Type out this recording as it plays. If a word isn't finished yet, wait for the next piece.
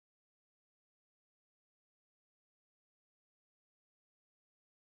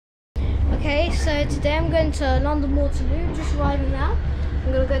so today I'm going to London Waterloo, just arriving now.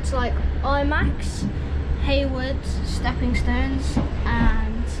 I'm going to go to like IMAX, Hayward, Stepping Stones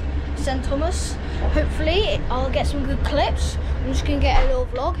and St Thomas. Hopefully I'll get some good clips. I'm just going to get a little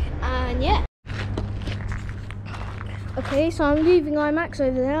vlog and yeah. Okay, so I'm leaving IMAX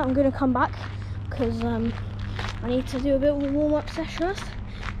over there. I'm going to come back because I need to do a bit of a warm-up session first.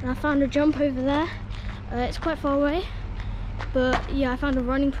 And I found a jump over there. It's quite far away, but yeah, I found a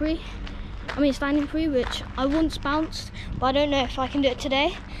standing free, which I once bounced, but I don't know if I can do it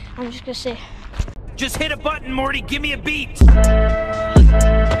today. I'm just gonna see. Just hit a button, Morty. Give me a beat.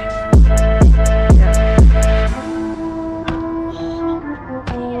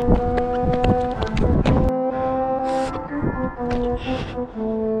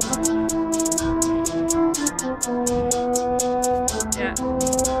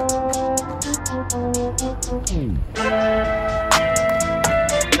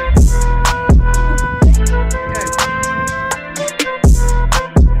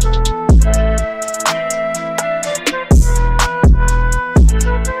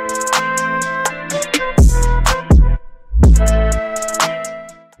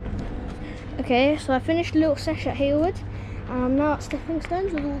 Okay, so I finished a little session at Hayward and I'm now at Stepping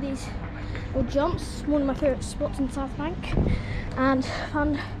Stones with all these little jumps. One of my favourite spots in Southbank, and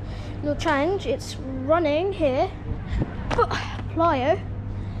found a little challenge. It's running here, plyo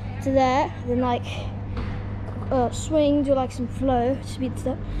to there, then like swing, do like some flow, speed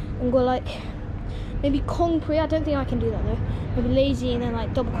stuff, and go like maybe Kong pre. I don't think I can do that though. Maybe lazy and then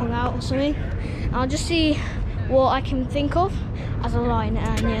like double Kong out or something. And I'll just see what I can think of as a line,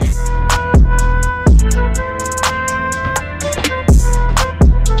 and yeah.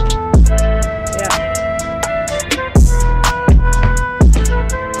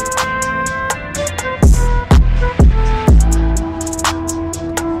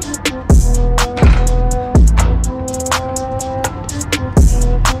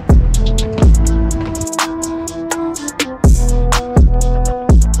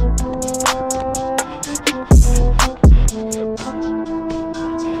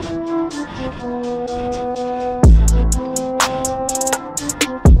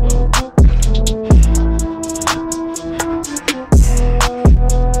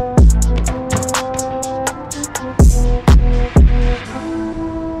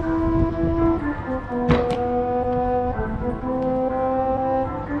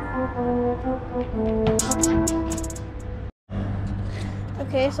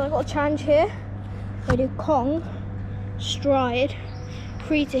 Okay, so I got a challenge here. I do Kong, stride,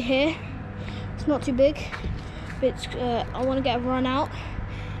 free to here. It's not too big, but it's, I want to get a run out,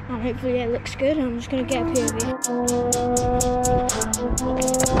 and hopefully it looks good. And I'm just going to get a POV.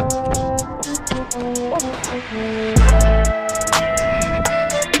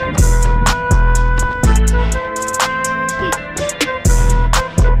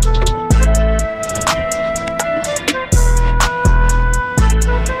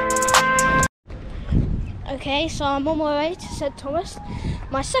 Okay, so I'm on my way to St Thomas.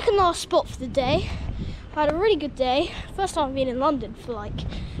 My second last spot for the day. I had a really good day. First time I've been in London for like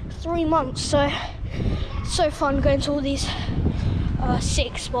 3 months, so fun going to all these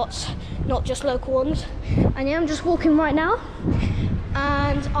sick spots, not just local ones. And yeah, I'm just walking right now,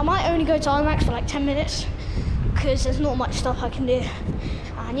 and I might only go to IMAX for like 10 minutes because there's not much stuff I can do.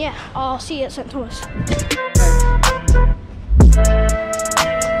 And yeah, I'll see you at St Thomas.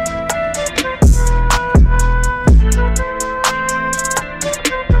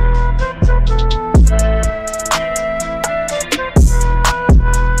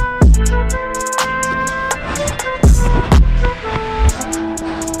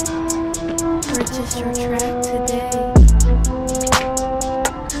 Your track today.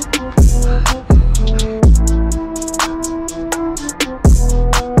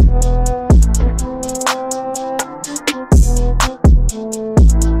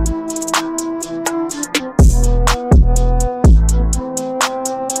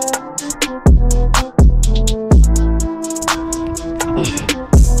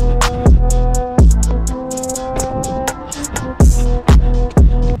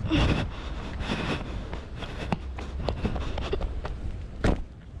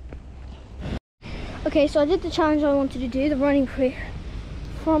 Okay, so I did the challenge I wanted to do, the running free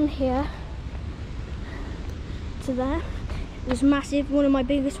from here to there. It was massive, one of my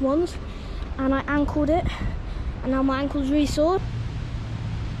biggest ones, and I ankled it, and now my ankle's really sore.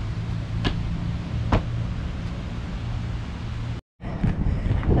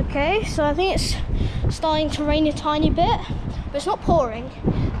 Okay, so I think it's starting to rain a tiny bit, but it's not pouring,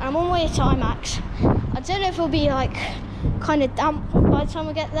 and I'm on my way to IMAX. I don't know if it'll be like kind of damp by the time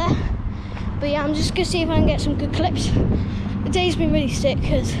I get there, But yeah, I'm just gonna see if I can get some good clips. The day's been really sick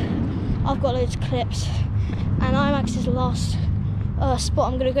because I've got loads of clips, and IMAX is the last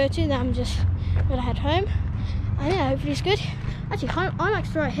spot I'm gonna go to. Then I'm just gonna head home, and yeah, hopefully it's good. Actually, IMAX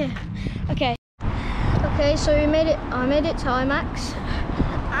is right here. Okay, so I made it to IMAX,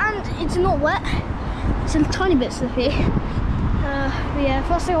 and it's not wet. It's a tiny bit slippy. But yeah,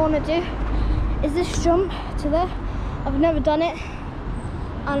 first thing I want to do is this jump to there. I've never done it,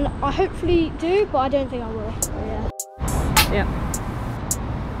 and I hopefully do, but I don't think I will. So yeah. Yeah.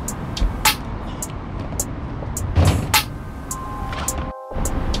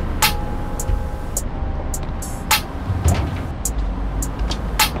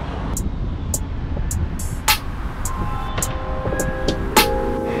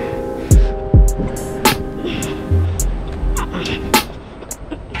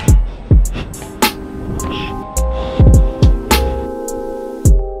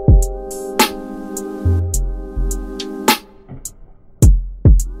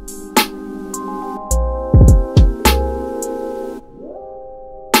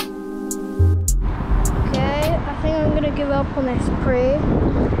 Give up on this pre.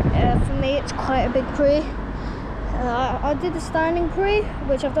 For me it's quite a big pre. I did the standing pre,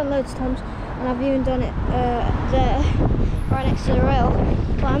 which I've done loads of times, and I've even done it there, right next to the rail.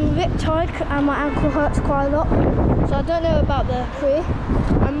 But I'm a bit tired and my ankle hurts quite a lot, so I don't know about the pre.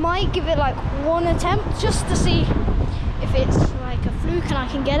 I might give it like one attempt just to see if it's like a fluke and I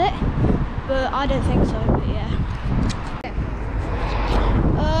can get it, but I don't think so, but yeah.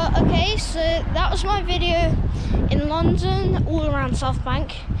 Okay, so that was my video in London, all around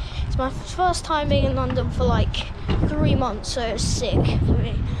Southbank. It's my first time being in London for like 3 months, so it's sick for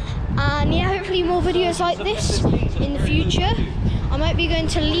me. And yeah, hopefully more videos like this in the future. I might be going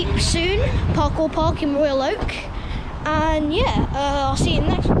to Leap soon, Parkour Park in Royal Oak. And yeah, I'll see you in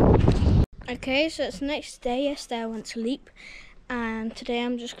the next one. Okay, so it's the next day. Yesterday I went to Leap, and today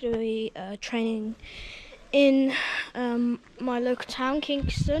I'm just going to be training in my local town,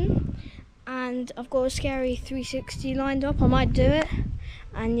 Kingston. And I've got a scary 360 lined up. I might do it,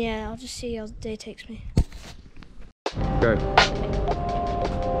 and yeah, I'll just see how the day takes me. Go.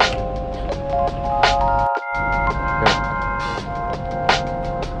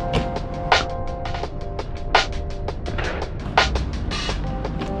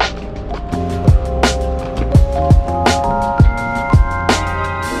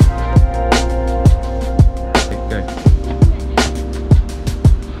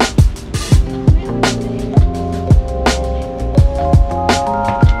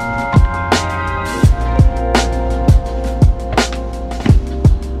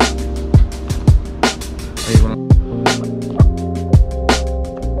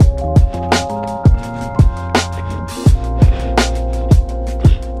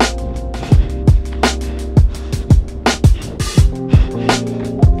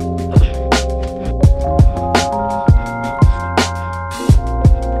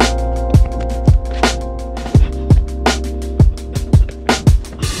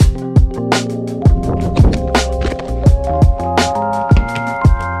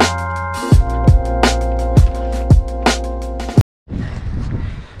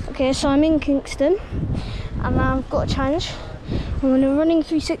 Okay, so I'm in Kingston, and I've got a challenge. I'm going to running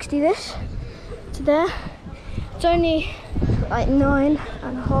 360 this to there. It's only like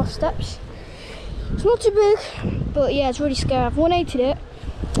 9.5 steps. It's not too big, but yeah, it's really scary. I've 180'd it,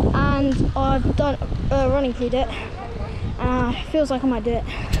 and I've done running through it, and it feels like I might do it.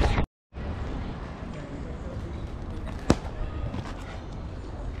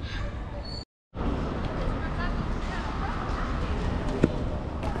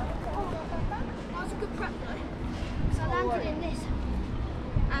 In this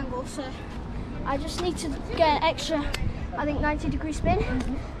angle, so I just need to get an extra, I think 90-degree spin.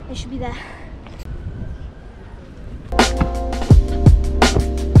 It should be there.